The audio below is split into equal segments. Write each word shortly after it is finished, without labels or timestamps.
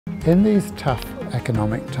In these tough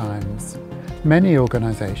economic times, many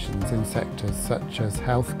organisations in sectors such as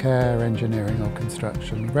healthcare, engineering or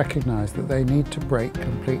construction recognise that they need to break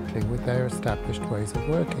completely with their established ways of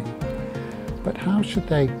working. But how should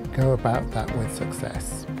they go about that with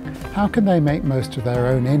success? How can they make most of their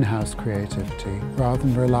own in-house creativity rather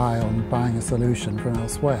than rely on buying a solution from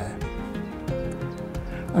elsewhere?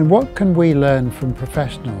 And what can we learn from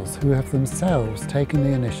professionals who have themselves taken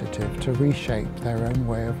the initiative to reshape their own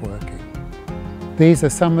way of working? These are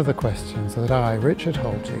some of the questions that I, Richard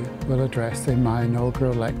Holti, will address in my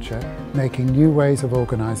inaugural lecture, Making New Ways of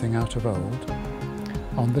Organising Out of Old,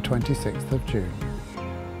 on the 26th of June.